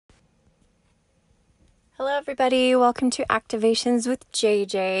Hello, everybody. Welcome to Activations with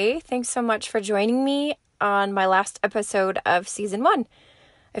JJ. Thanks so much for joining me on my last episode of season 1.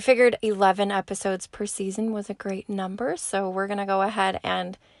 I figured 11 episodes per season was a great number, so we're going to go ahead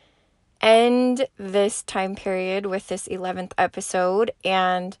and end this time period with this 11th episode.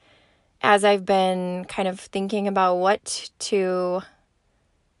 And as I've been kind of thinking about what to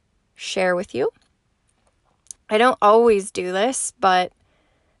share with you, I don't always do this, but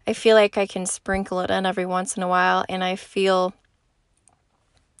I feel like I can sprinkle it in every once in a while, and I feel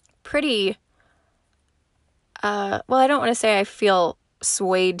pretty, I don't want to say I feel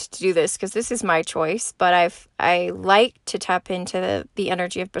swayed to do this because this is my choice, but I like to tap into the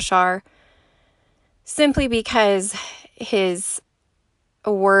energy of Bashar simply because his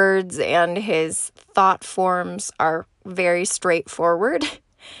words and his thought forms are very straightforward.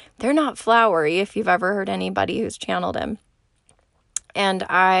 They're not flowery if you've ever heard anybody who's channeled him. And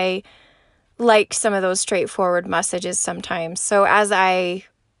I like some of those straightforward messages sometimes. So as I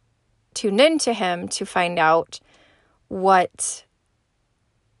tuned into him to find out what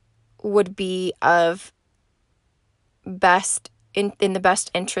would be of best in the best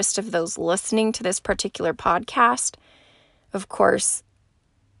interest of those listening to this particular podcast, of course,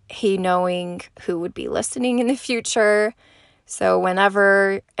 he knowing who would be listening in the future. So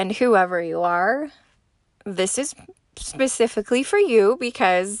whenever and whoever you are, this is specifically for you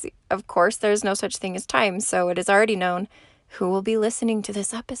because, of course, there's no such thing as time. So it is already known who will be listening to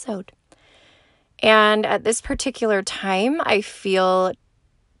this episode. And at this particular time, I feel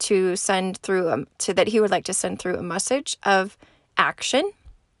to send through that he would like to send through a message of action.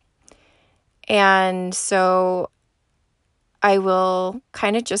 And so I will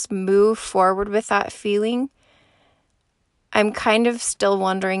kind of just move forward with that feeling. I'm kind of still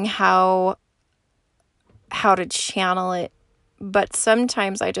wondering how to channel it, but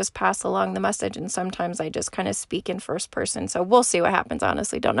sometimes I just pass along the message and sometimes I just kind of speak in first person. So we'll see what happens.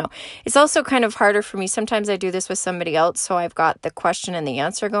 Honestly, don't know. It's also kind of harder for me. Sometimes I do this with somebody else, so I've got the question and the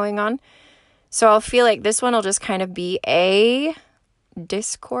answer going on. So I'll feel like this one will just kind of be a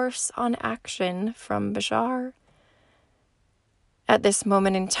discourse on action from Bashar. At this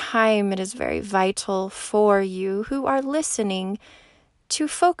moment in time, it is very vital for you who are listening to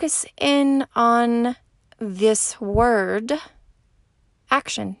focus in on this word,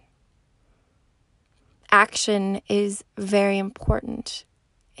 action. Action is very important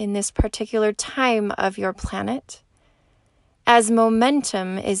in this particular time of your planet, as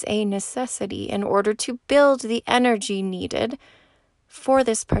momentum is a necessity in order to build the energy needed for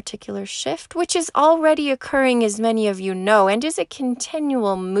this particular shift, which is already occurring, as many of you know, and is a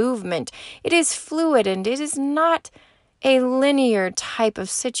continual movement. It is fluid and it is not a linear type of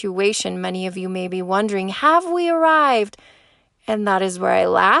situation. Many of you may be wondering, have we arrived? And that is where I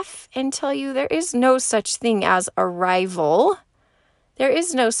laugh and tell you there is no such thing as arrival. There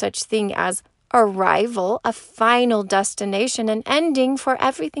is no such thing as arrival, a final destination, an ending, for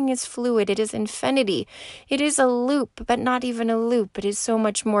everything is fluid. It is infinity. It is a loop, but not even a loop. It is so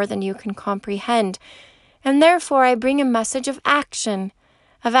much more than you can comprehend. And therefore, I bring a message of action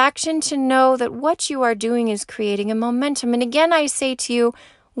to know that what you are doing is creating a momentum. And again, I say to you,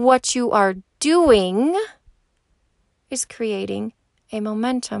 what you are doing is creating a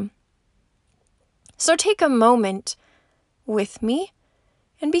momentum. So take a moment with me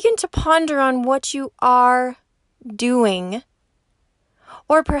and begin to ponder on what you are doing,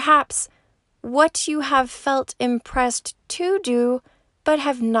 or perhaps what you have felt impressed to do but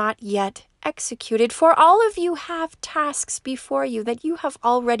have not yet executed. For all of you have tasks before you that you have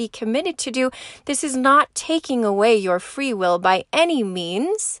already committed to do. This is not taking away your free will by any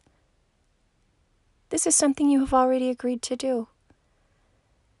means. This is something you have already agreed to do.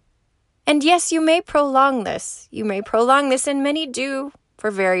 And yes, you may prolong this. You may prolong this, and many do for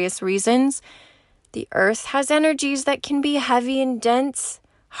various reasons. The earth has energies that can be heavy and dense,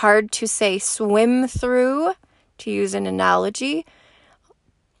 hard to say swim through, to use an analogy.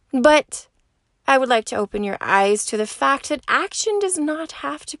 But I would like to open your eyes to the fact that action does not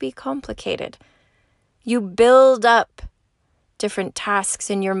have to be complicated. You build up different tasks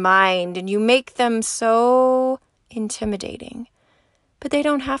in your mind and you make them so intimidating, but they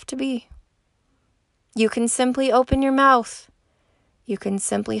don't have to be. You can simply open your mouth. You can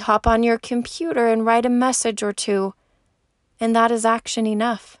simply hop on your computer and write a message or two, and that is action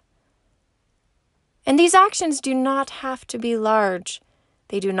enough. And these actions do not have to be large.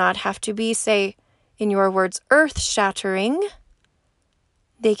 They do not have to be, say, in your words, earth-shattering.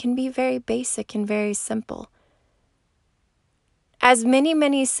 They can be very basic and very simple. As many,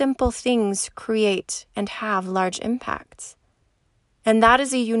 many simple things create and have large impacts. And that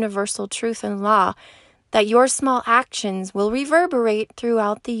is a universal truth and law that your small actions will reverberate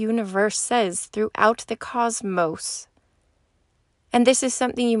throughout the universe, says, throughout the cosmos. And this is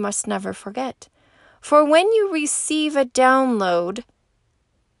something you must never forget. For when you receive a download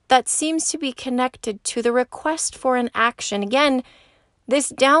that seems to be connected to the request for an action, again,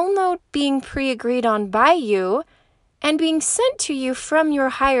 this download being pre-agreed on by you and being sent to you from your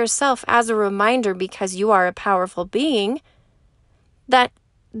higher self as a reminder, because you are a powerful being, that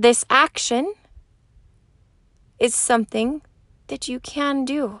this action is something that you can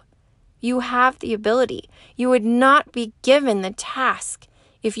do. You have the ability. You would not be given the task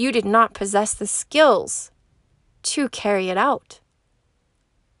if you did not possess the skills to carry it out.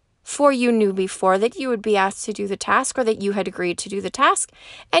 For you knew before that you would be asked to do the task, or that you had agreed to do the task,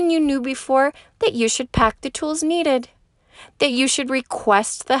 and you knew before that you should pack the tools needed, that you should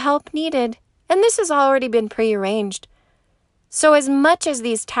request the help needed, and this has already been prearranged. So as much as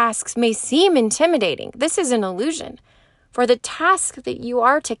these tasks may seem intimidating, this is an illusion, for the task that you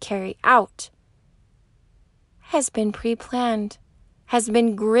are to carry out has been pre-planned, has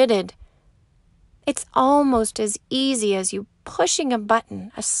been gridded. It's almost as easy as you pushing a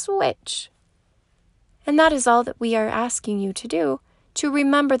button, a switch. And that is all that we are asking you to do, to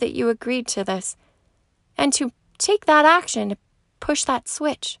remember that you agreed to this, and to take that action, to push that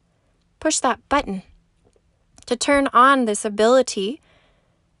switch, push that button, to turn on this ability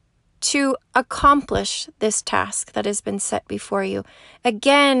to accomplish this task that has been set before you.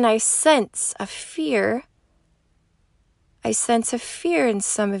 Again, I sense a fear. I sense a fear in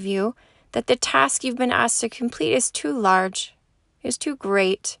some of you that the task you've been asked to complete is too large, is too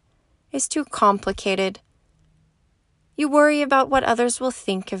great, is too complicated. You worry about what others will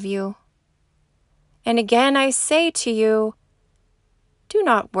think of you. And again, I say to you, do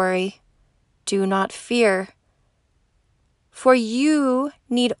not worry, do not fear. For you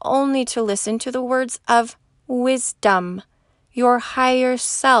need only to listen to the words of wisdom, your higher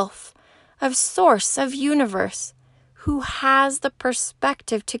self, of source, of universe, who has the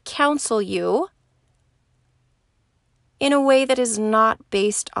perspective to counsel you in a way that is not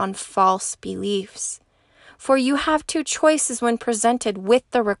based on false beliefs. For you have two choices when presented with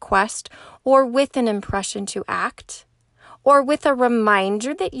the request, or with an impression to act, or with a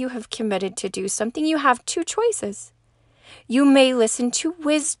reminder that you have committed to do something. You have two choices. You may listen to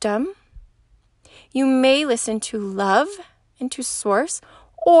wisdom, you may listen to love and to source,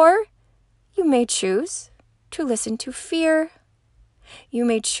 or you may choose to listen to fear. You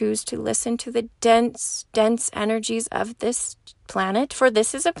may choose to listen to the dense energies of this planet, for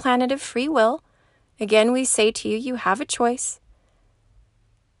this is a planet of free will. Again, we say to you, you have a choice.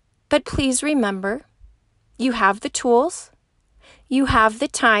 But please remember, you have the tools. You have the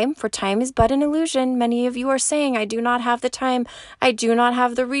time, for time is but an illusion. Many of you are saying, I do not have the time. I do not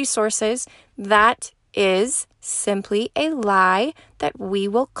have the resources. That is simply a lie that we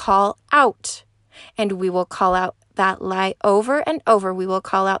will call out. And we will call out that lie over and over. We will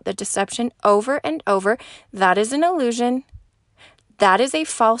call out the deception over and over. That is an illusion. That is a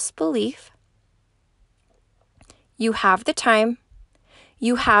false belief. You have the time.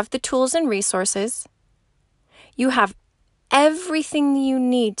 You have the tools and resources. You have everything you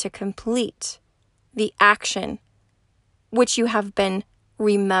need to complete the action, which you have been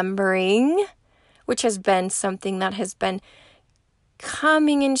remembering, which has been something that has been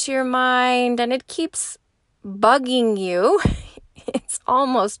coming into your mind, and it keeps bugging you. It's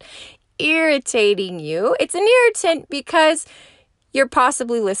almost irritating you. It's an irritant because you're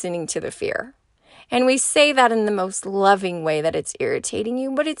possibly listening to the fear. And we say that in the most loving way, that it's irritating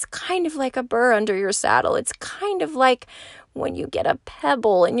you, but it's kind of like a burr under your saddle. It's kind of like when you get a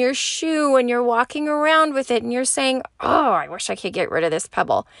pebble in your shoe and you're walking around with it and you're saying, oh, I wish I could get rid of this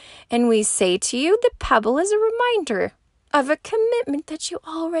pebble. And we say to you, the pebble is a reminder of a commitment that you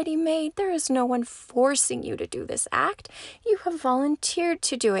already made. There is no one forcing you to do this act. You have volunteered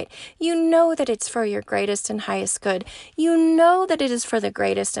to do it. You know that it's for your greatest and highest good. You know that it is for the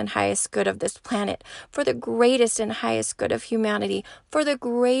greatest and highest good of this planet, for the greatest and highest good of humanity, for the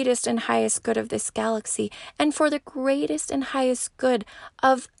greatest and highest good of this galaxy, and for the greatest and highest good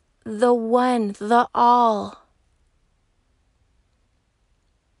of the one, the all.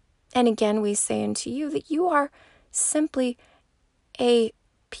 And again, we say unto you that you are simply a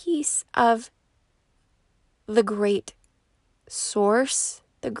piece of the great source,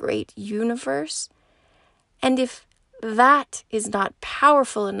 the great universe. And if that is not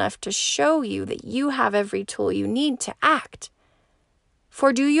powerful enough to show you that you have every tool you need to act,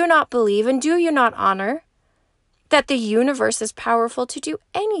 for do you not believe and do you not honor that the universe is powerful to do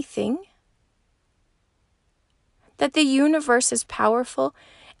anything? That the universe is powerful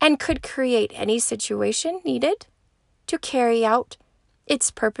and could create any situation needed to carry out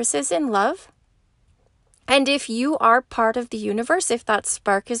its purposes in love. And if you are part of the universe, if that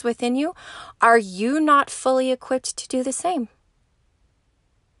spark is within you, are you not fully equipped to do the same?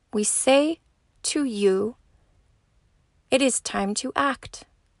 We say to you, it is time to act.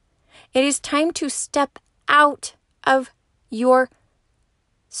 It is time to step out of your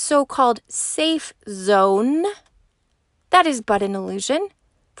so-called safe zone. That is but an illusion,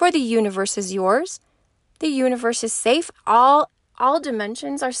 for the universe is yours. The universe is safe. All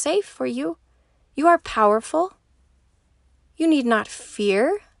dimensions are safe for you. You are powerful. You need not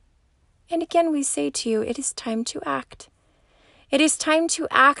fear. And again, we say to you, it is time to act. It is time to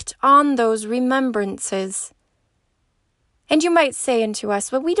act on those remembrances. And you might say unto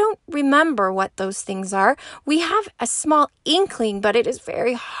us, well, we don't remember what those things are. We have a small inkling, but it is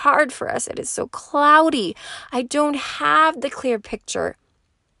very hard for us. It is so cloudy. I don't have the clear picture.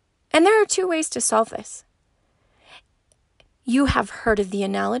 And there are two ways to solve this. You have heard of the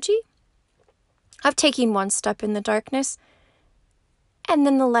analogy of taking one step in the darkness, and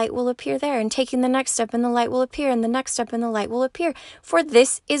then the light will appear there, and taking the next step and the light will appear, and the next step and the light will appear. For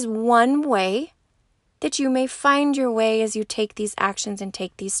this is one way that you may find your way as you take these actions and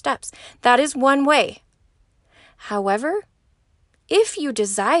take these steps. That is one way. However, if you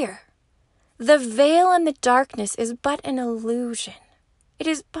desire, the veil and the darkness is but an illusion. It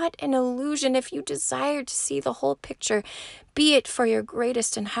is but an illusion. If you desire to see the whole picture, be it for your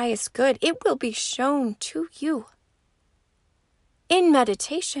greatest and highest good, it will be shown to you in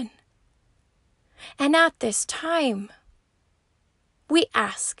meditation. And at this time, we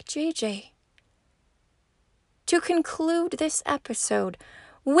ask JJ to conclude this episode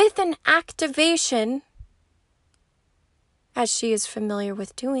with an activation, as she is familiar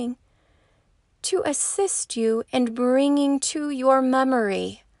with doing, to assist you in bringing to your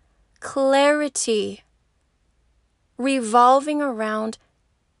memory clarity revolving around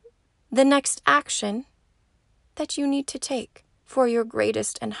the next action that you need to take for your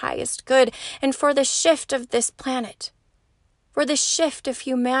greatest and highest good and for the shift of this planet, for the shift of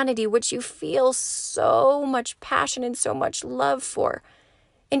humanity, which you feel so much passion and so much love for.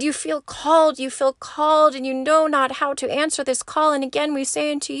 And you feel called, and you know not how to answer this call. And again, we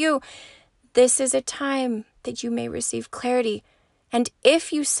say unto you, this is a time that you may receive clarity. And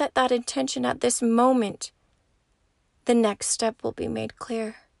if you set that intention at this moment, the next step will be made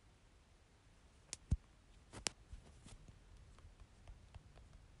clear.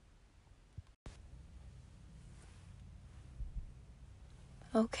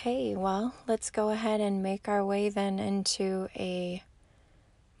 Okay, well, let's go ahead and make our way then into a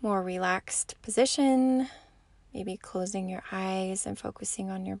more relaxed position, maybe closing your eyes and focusing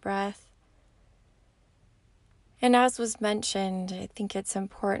on your breath. And as was mentioned, I think it's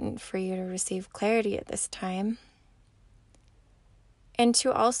important for you to receive clarity at this time and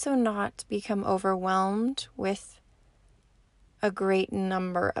to also not become overwhelmed with a great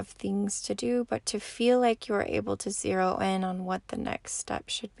number of things to do, but to feel like you're able to zero in on what the next step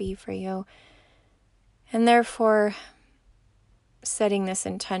should be for you. And therefore, setting this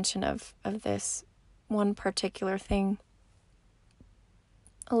intention of this one particular thing,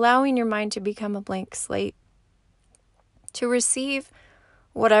 allowing your mind to become a blank slate, to receive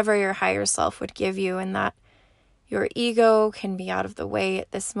whatever your higher self would give you, and that your ego can be out of the way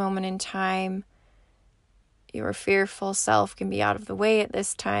at this moment in time. Your fearful self can be out of the way at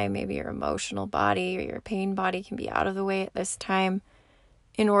this time. Maybe your emotional body or your pain body can be out of the way at this time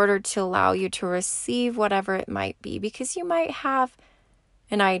in order to allow you to receive whatever it might be, because you might have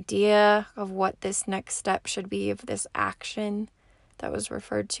an idea of what this next step should be of this action that was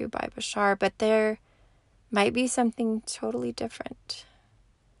referred to by Bashar, but there might be something totally different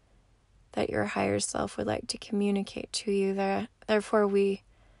that your higher self would like to communicate to you. Therefore,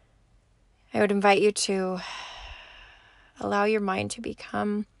 I would invite you to allow your mind to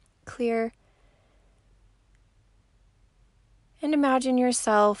become clear and imagine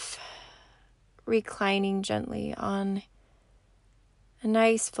yourself reclining gently on a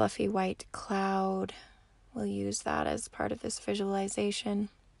nice fluffy white cloud. We'll use that as part of this visualization.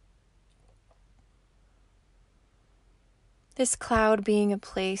 This cloud being a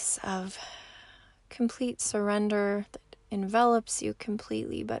place of complete surrender that envelops you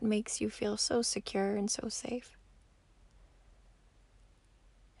completely but makes you feel so secure and so safe.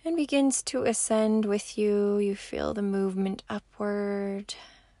 And begins to ascend with you. You feel the movement upward,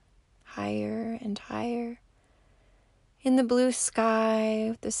 higher and higher. In the blue sky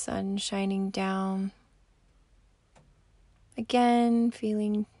with the sun shining down. Again,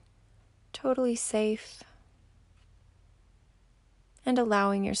 feeling totally safe. and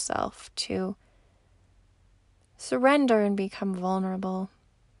allowing yourself to surrender and become vulnerable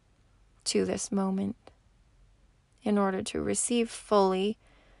to this moment in order to receive fully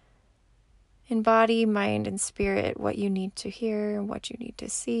in body, mind, and spirit what you need to hear and what you need to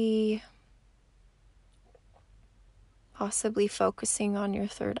see. Possibly focusing on your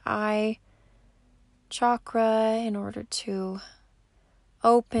third eye chakra in order to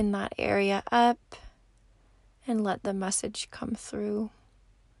open that area up and let the message come through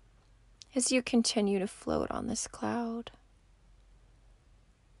as you continue to float on this cloud.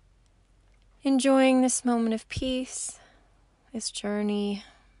 Enjoying this moment of peace, this journey,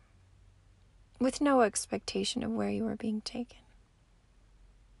 with no expectation of where you are being taken.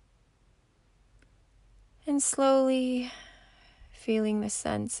 And slowly feeling the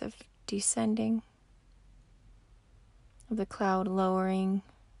sense of descending, of the cloud lowering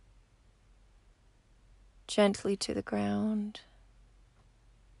gently to the ground.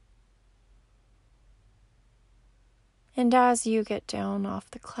 And as you get down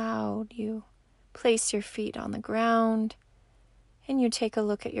off the cloud, you place your feet on the ground and you take a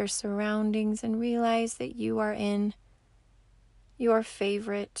look at your surroundings and realize that you are in your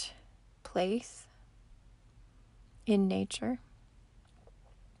favorite place in nature.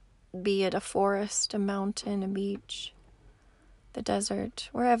 Be it a forest, a mountain, a beach, the desert,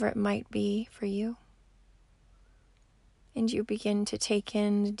 wherever it might be for you. And you begin to take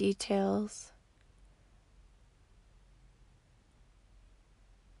in the details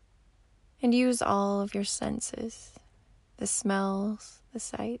and use all of your senses, the smells, the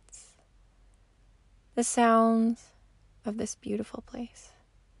sights, the sounds of this beautiful place,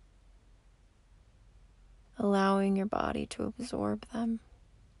 allowing your body to absorb them.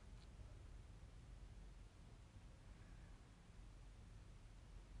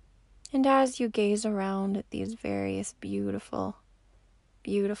 And as you gaze around at these various beautiful,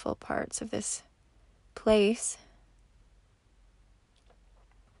 beautiful parts of this place,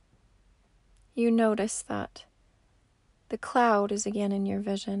 you notice that the cloud is again in your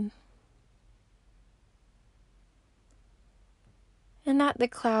vision. And that the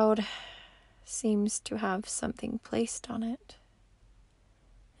cloud seems to have something placed on it.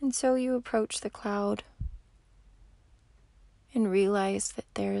 And so you approach the cloud and realize that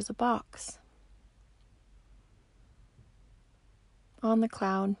there is a box on the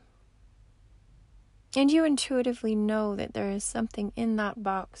cloud. And you intuitively know that there is something in that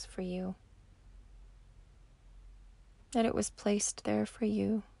box for you, that it was placed there for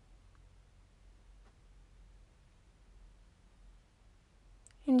you.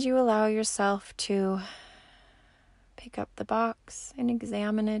 And you allow yourself to pick up the box and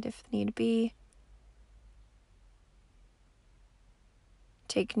examine it if need be.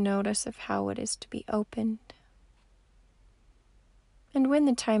 Take notice of how it is to be opened. And when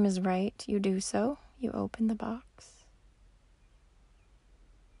the time is right, you do so. You open the box.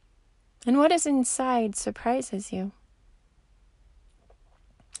 And what is inside surprises you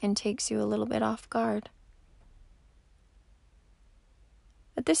and takes you a little bit off guard.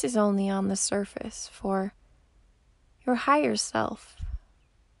 But this is only on the surface, for your higher self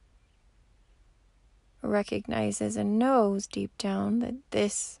recognizes and knows deep down that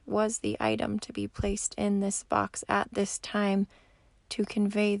this was the item to be placed in this box at this time to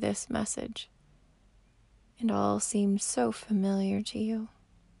convey this message. And all seems so familiar to you.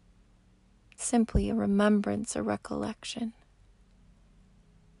 Simply a remembrance, a recollection.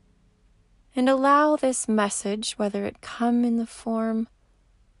 And allow this message, whether it come in the form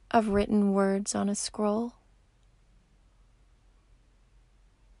of written words on a scroll,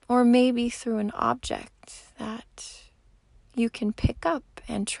 or maybe through an object that you can pick up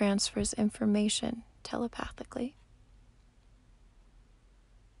and transfers information telepathically.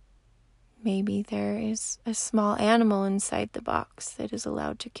 Maybe there is a small animal inside the box that is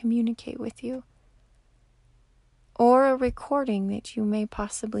allowed to communicate with you, or a recording that you may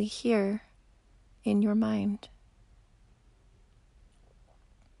possibly hear in your mind.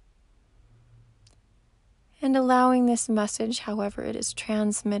 And allowing this message, however it is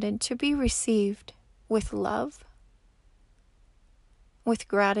transmitted, to be received with love, with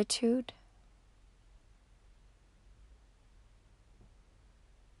gratitude,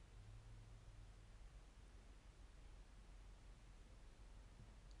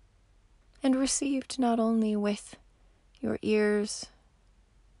 and received not only with your ears,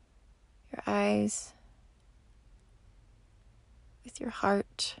 your eyes, with your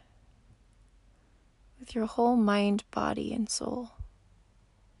heart, with your whole mind, body, and soul.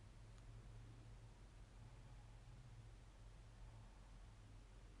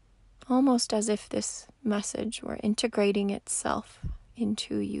 almost as if this message were integrating itself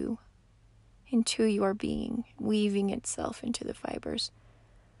into you, into your being, weaving itself into the fibers.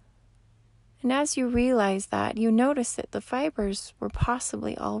 And as you realize that, you notice that the fibers were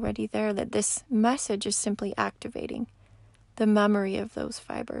possibly already there, that this message is simply activating the memory of those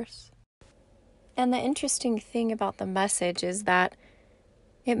fibers. And the interesting thing about the message is that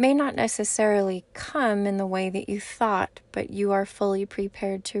it may not necessarily come in the way that you thought, but you are fully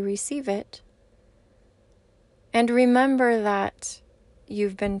prepared to receive it. And remember that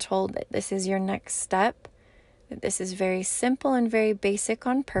you've been told that this is your next step, that this is very simple and very basic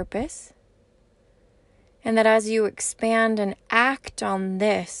on purpose, and that as you expand and act on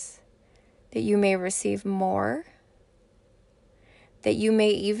this, that you may receive more, that you may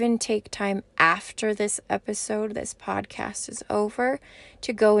even take time after this episode, this podcast is over,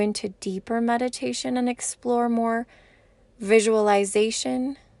 to go into deeper meditation and explore more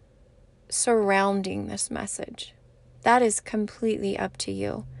visualization surrounding this message. That is completely up to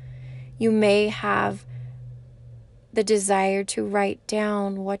you. You may have the desire to write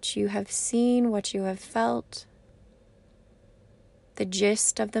down what you have seen, what you have felt, the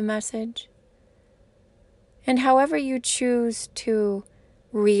gist of the message. And however you choose to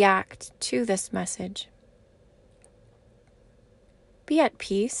react to this message, be at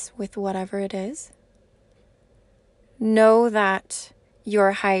peace with whatever it is. Know that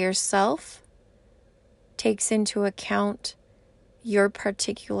your higher self takes into account your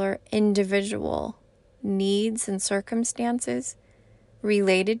particular individual needs and circumstances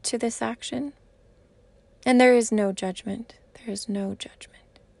related to this action. And there is no judgment. There is no judgment.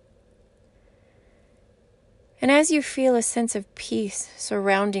 And as you feel a sense of peace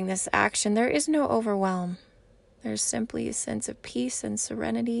surrounding this action, there is no overwhelm. There's simply a sense of peace and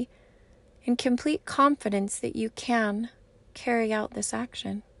serenity and complete confidence that you can carry out this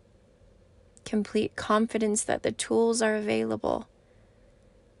action. Complete confidence that the tools are available.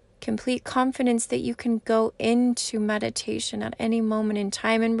 Complete confidence that you can go into meditation at any moment in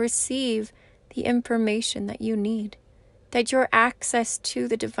time and receive the information that you need. That your access to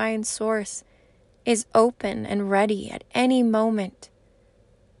the divine source is open and ready at any moment.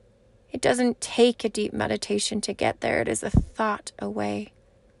 It doesn't take a deep meditation to get there. It is a thought away.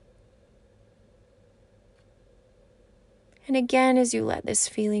 And again, as you let this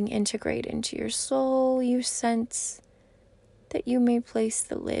feeling integrate into your soul, you sense that you may place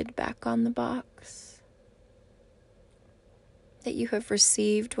the lid back on the box. That you have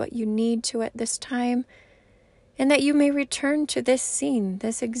received what you need to at this time, and that you may return to this scene,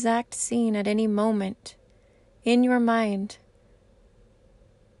 this exact scene at any moment in your mind,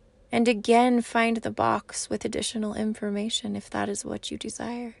 and again find the box with additional information if that is what you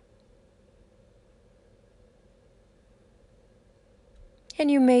desire.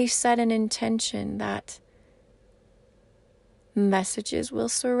 And you may set an intention that messages will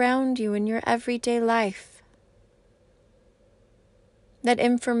surround you in your everyday life. That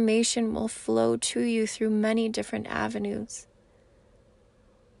information will flow to you through many different avenues.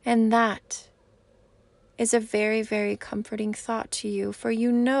 And that is a very, very comforting thought to you, for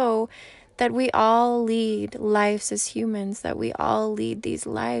you know that we all lead lives as humans, that we all lead these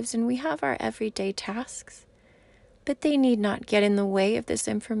lives, and we have our everyday tasks, but they need not get in the way of this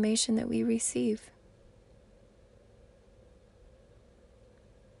information that we receive.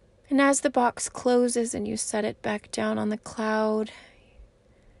 And as the box closes and you set it back down on the cloud,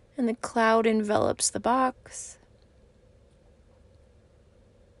 and the cloud envelops the box,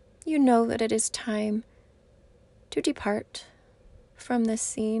 you know that it is time to depart from this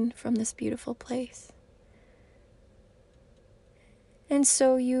scene, from this beautiful place. And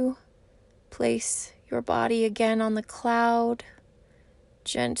so you place your body again on the cloud,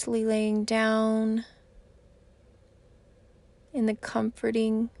 gently laying down in the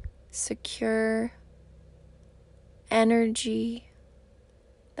comforting, secure energy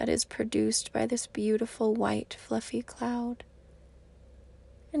that is produced by this beautiful white fluffy cloud.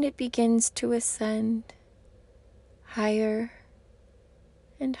 And it begins to ascend higher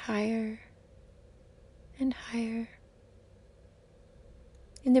and higher and higher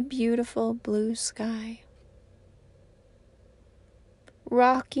in the beautiful blue sky,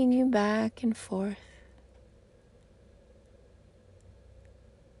 rocking you back and forth.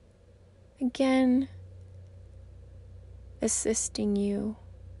 Again, assisting you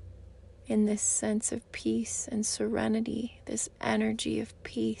in this sense of peace and serenity, this energy of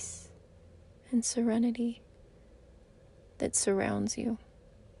peace and serenity that surrounds you.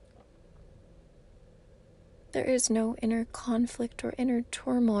 There is no inner conflict or inner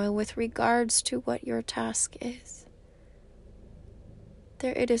turmoil with regards to what your task is.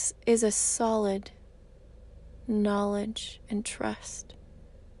 is a solid knowledge and trust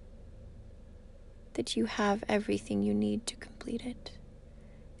that you have everything you need to complete it.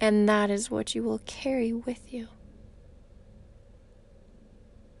 And that is what you will carry with you.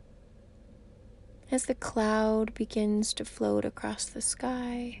 As the cloud begins to float across the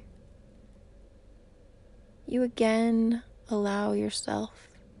sky, you again allow yourself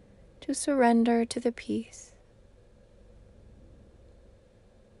to surrender to the peace.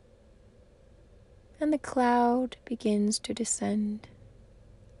 And the cloud begins to descend.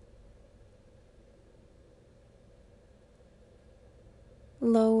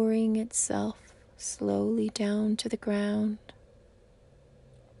 Lowering itself slowly down to the ground.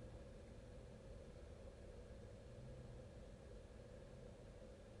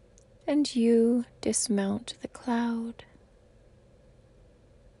 And you dismount the cloud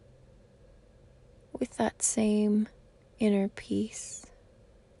with that same inner peace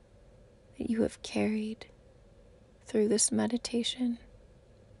that you have carried through this meditation.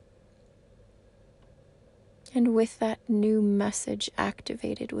 And with that new message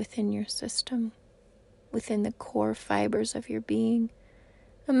activated within your system, within the core fibers of your being,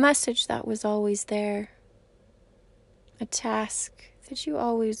 a message that was always there, a task that you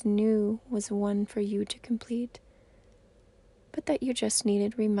always knew was one for you to complete, but that you just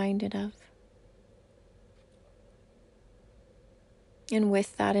needed reminded of. And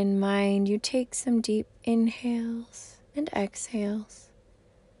with that in mind, you take some deep inhales and exhales,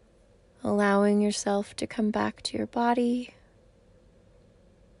 allowing yourself to come back to your body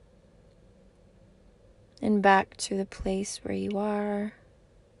and back to the place where you are.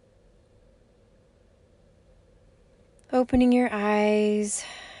 Opening your eyes.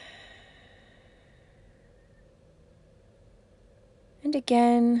 And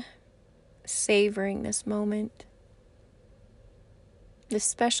again, savoring this moment. This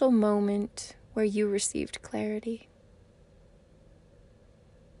special moment where you received clarity.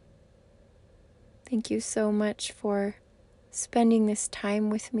 Thank you so much for spending this time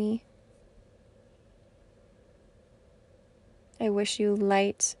with me. I wish you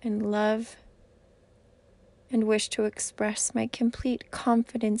light and love, and wish to express my complete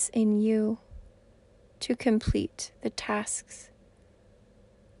confidence in you to complete the tasks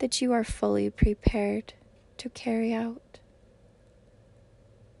that you are fully prepared to carry out.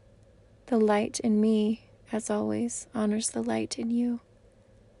 The light in me, as always, honors the light in you.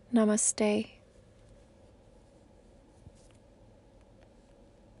 Namaste.